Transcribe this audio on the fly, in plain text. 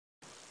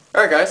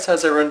Alright guys,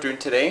 how's everyone doing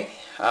today?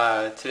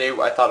 Today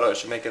I thought I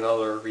should make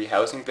another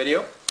rehousing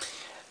video.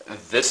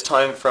 This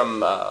time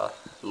from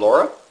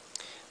Laura,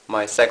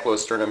 my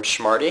Cyclosternum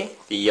schmardae,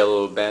 the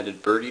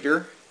yellow-banded bird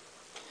eater.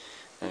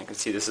 And you can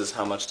see this is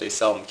how much they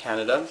sell in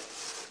Canada.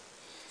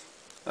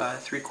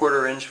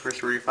 3/4 inch for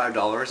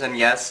 $35, and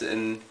yes,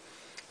 in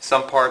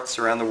some parts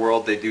around the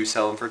world they do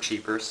sell them for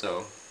cheaper,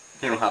 so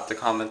you don't have to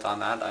comment on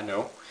that, I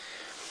know.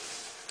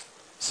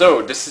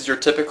 So this is your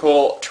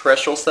typical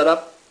terrestrial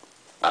setup.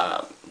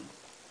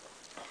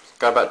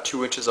 Got about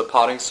 2 inches of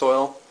potting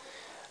soil,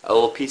 a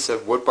little piece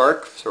of wood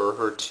bark for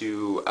her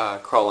to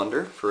crawl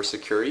under for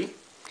security,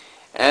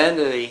 and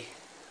a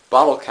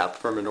bottle cap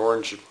from an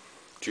orange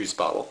juice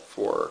bottle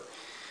for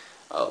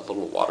a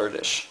little water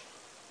dish.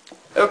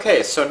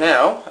 Okay, so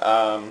now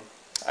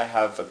I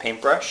have a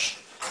paintbrush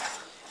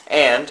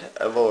and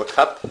a little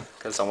cup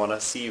because I want to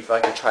see if I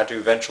can try to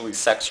eventually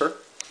sex her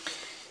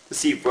to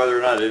see whether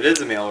or not it is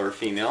a male or a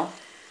female,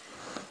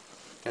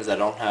 because I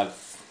don't have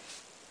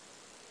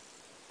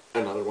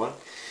another one.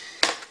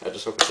 I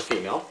just hope it's a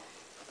female.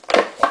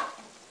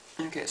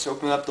 Okay, so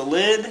open up the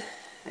lid,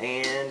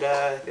 and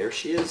there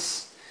she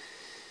is.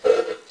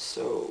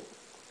 So,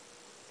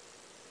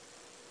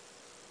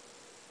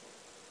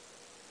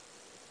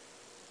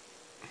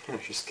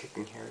 she's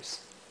kicking hairs.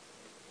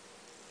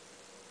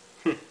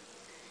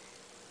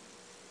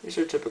 These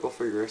are typical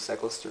for your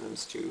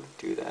Cyclosternums to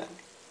do that.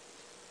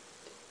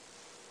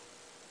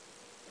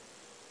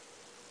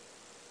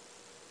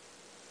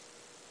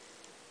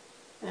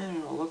 I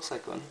don't know, looks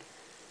like one.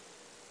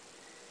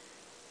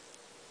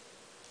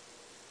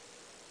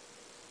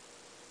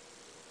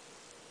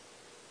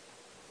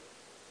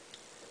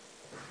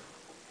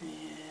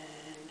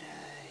 And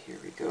here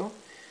we go.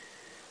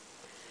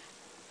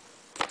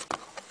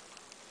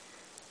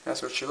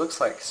 That's what she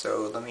looks like,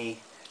 so let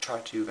me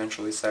try to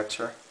eventually sex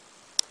her.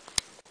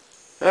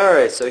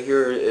 Alright, so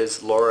here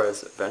is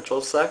Laura's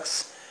ventral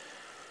shot.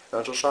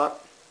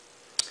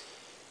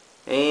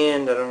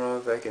 And I don't know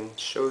if I can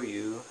show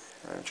you.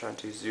 I'm trying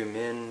to zoom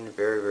in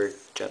very, very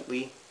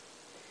gently.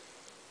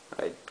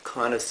 I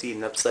kind of see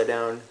an upside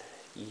down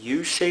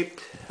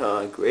U-shaped.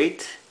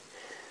 Great.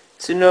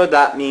 So no,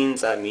 that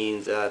means that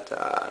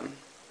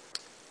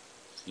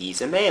he's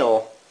a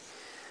male.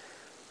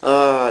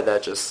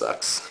 That just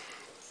sucks.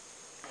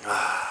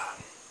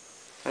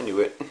 I knew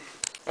it.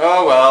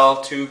 Oh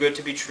well, too good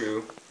to be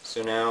true.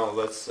 So now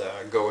let's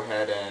go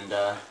ahead and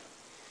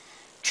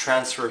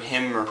transfer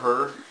him or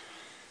her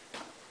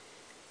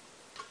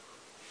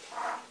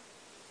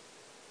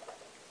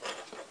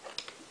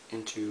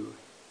into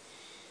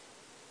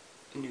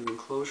a new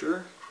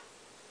enclosure.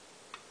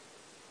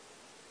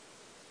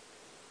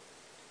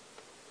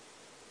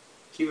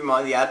 Keep in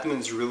mind the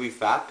abdomen's really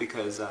fat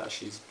because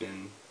she's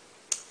been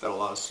fed a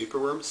lot of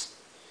superworms.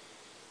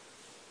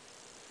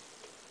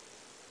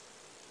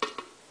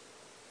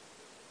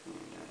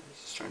 And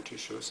just trying to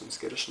show some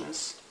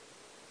skittishness.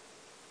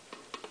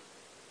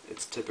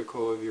 It's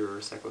typical of your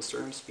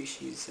Cyclosternum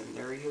species, and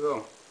there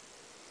you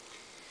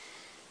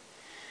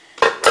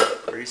go.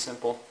 Pretty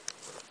simple.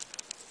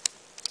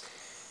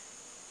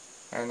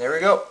 And there we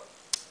go.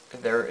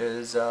 There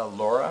is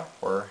Laura,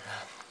 or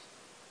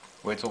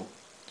wait till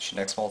she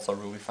next molts, I'll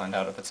really find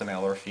out if it's a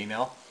male or a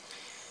female.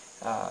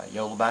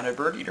 Yellow-banded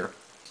bird eater.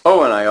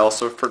 Oh, and I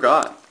also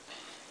forgot.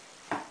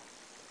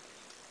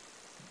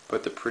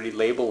 Put the pretty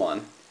label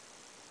on.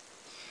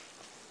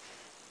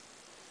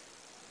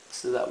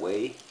 So that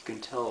way you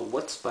can tell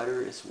what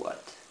spider is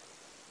what.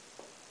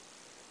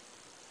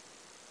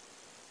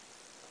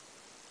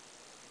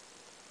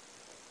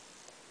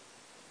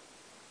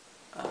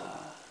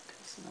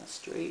 It's not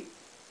straight.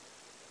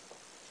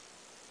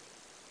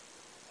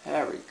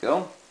 There we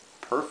go.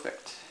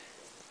 Perfect.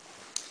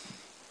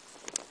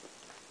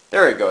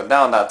 There we go.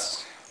 Now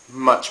that's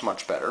much,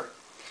 much better.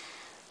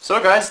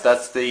 So guys,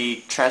 that's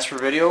the transfer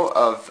video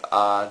of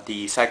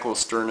the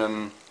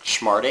Cyclosternum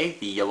schmardae,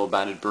 the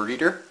yellow-banded bird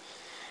eater.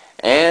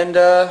 And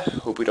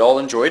hope you'd all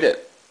enjoyed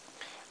it.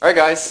 Alright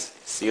guys,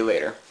 see you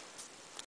later.